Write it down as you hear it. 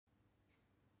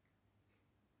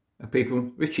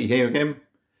People, Richie here again.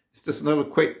 It's just another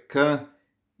quick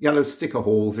yellow sticker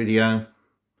haul video.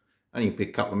 Only a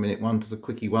couple of minute one, just a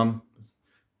quickie one.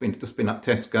 Just been up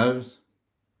Tesco's.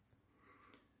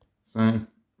 So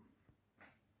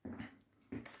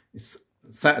it's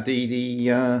Saturday,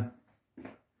 the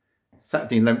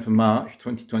Saturday 11th of March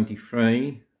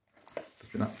 2023.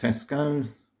 Just been up Tesco's.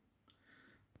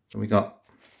 So we got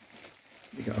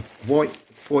a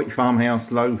white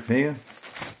farmhouse loaf here.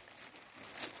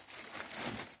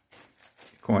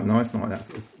 Quite nice, not like that,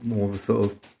 sort of more of a sort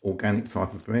of organic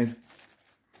type of bread.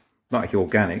 Not actually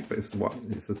organic, but it's a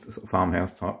sort of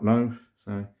farmhouse type loaf.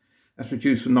 So that's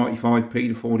reduced from 95p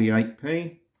to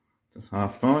 48p. That's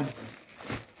half price.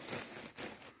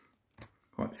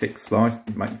 Quite thick slice,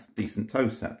 it makes decent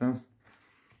toast, that does.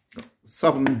 Got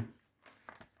southern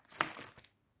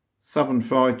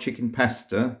fried chicken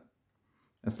pasta.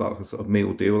 That's like a sort of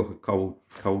meal deal, like a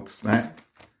cold snack.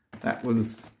 That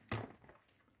was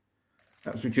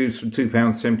reduced from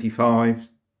 £2.75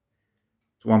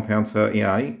 to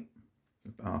 £1.38,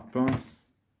 half price.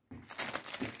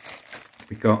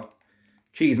 We've got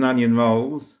cheese and onion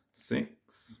rolls,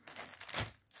 6.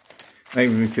 They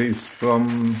were reduced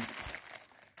from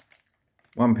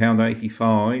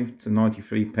 £1.85 to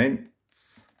 93p,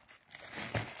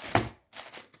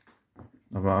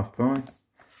 another half price.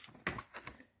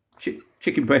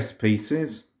 Chicken breast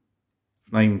pieces,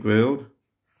 flame grilled,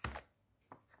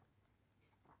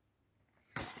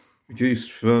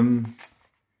 reduced from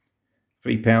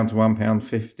 £3 to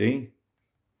 £1.50.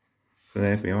 So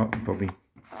there we are. Can probably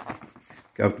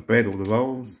go with the bread or the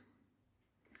rolls.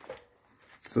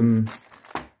 Some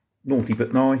naughty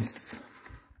but nice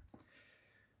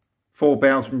 4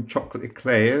 Belgian chocolate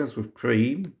eclairs with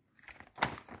cream.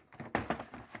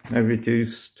 They're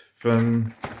reduced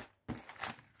from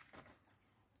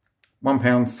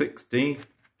 £1.60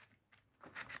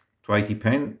 to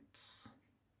 80p.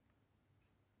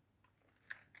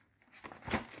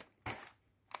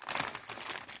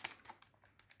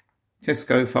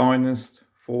 Tesco Finest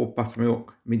 4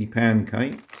 buttermilk mini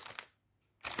pancakes.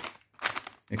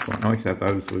 They're quite nice to have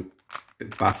those with a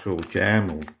bit of butter or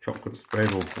jam or chocolate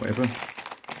spread or whatever.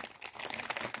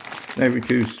 They're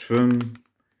reduced from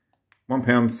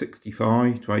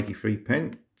 £1.65 to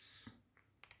 83p.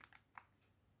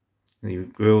 And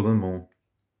you grill them or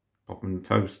pop them in the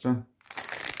toaster.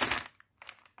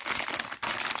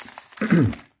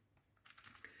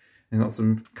 I've got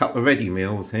some couple of ready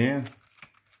meals here.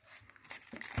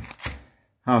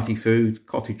 Hearty Foods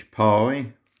cottage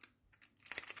pie.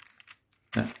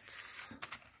 That's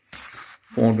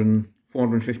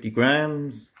 450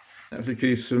 grams. That was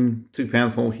reduced from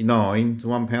 £2.49 to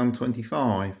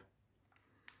 £1.25,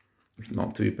 which is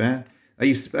not too bad. That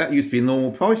used to be a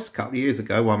normal price a couple of years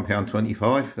ago,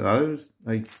 £1.25 for those.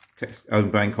 They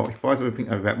own brand cottage pies. I think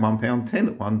they were about £1.10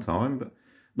 at one time, but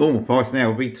normal price now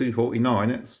would be £2.49.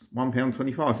 That's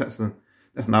 £1.25. So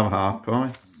that's another half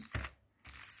price.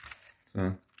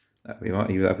 So that'd be right.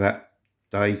 You have that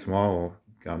day tomorrow or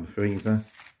go in the freezer.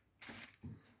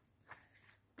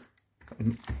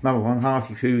 Another one,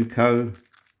 Hearty Food Co.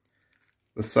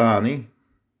 Lasagna.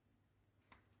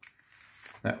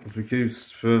 That was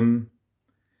reduced from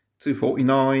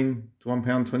 £2.49 to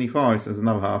 £1.25. So there's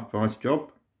another half price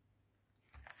job.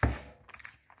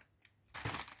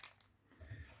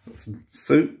 Got some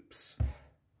soups.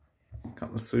 A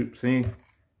couple of soups here.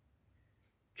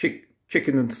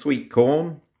 Chicken and sweet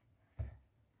corn.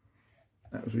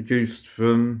 That was reduced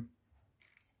from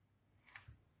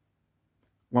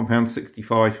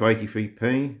 £1.65 to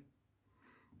 83p.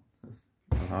 That's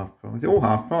half price. All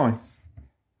half price.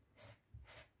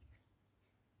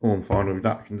 All on final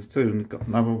reductions too. And we've got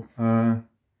another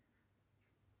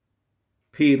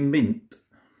pea and mint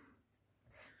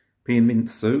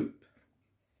soup.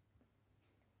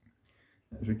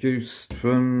 That was reduced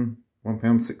from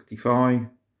 £1.65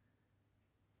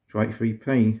 to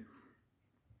 83p.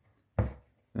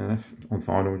 That's on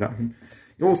final reduction.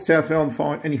 You always tell if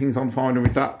anything's on final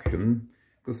reduction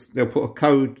because they'll put a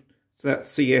code, so that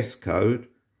CS code.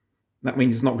 That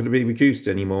means it's not going to be reduced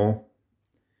anymore.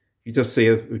 You just see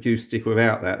a reduced sticker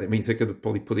without that. It means they're going to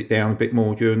probably put it down a bit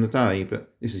more during the day.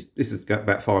 But this is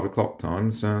about 5 o'clock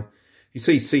time. So if you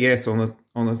see CS on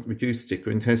a reduced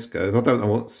sticker in Tesco, I don't know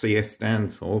what CS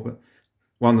stands for, but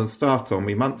one that Star told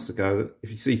me months ago that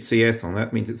if you see CS on that,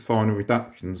 it means it's final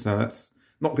reduction. So that's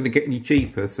not going to get any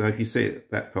cheaper. So if you see it at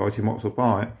that price, you might as well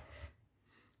buy it.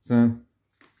 So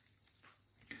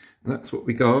that's what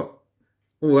we got.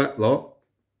 All that lot.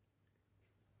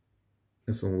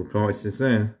 That's all the prices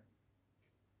there.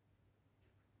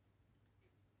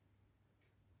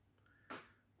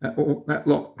 that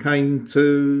lot came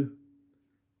to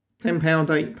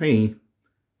 £10.8p.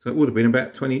 So it would have been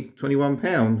about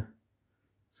 £21.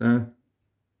 So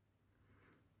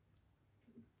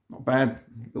not bad.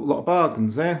 A lot of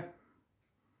bargains there.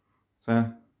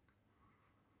 So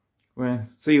we'll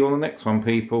see you on the next one,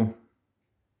 people.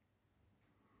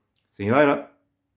 See you later.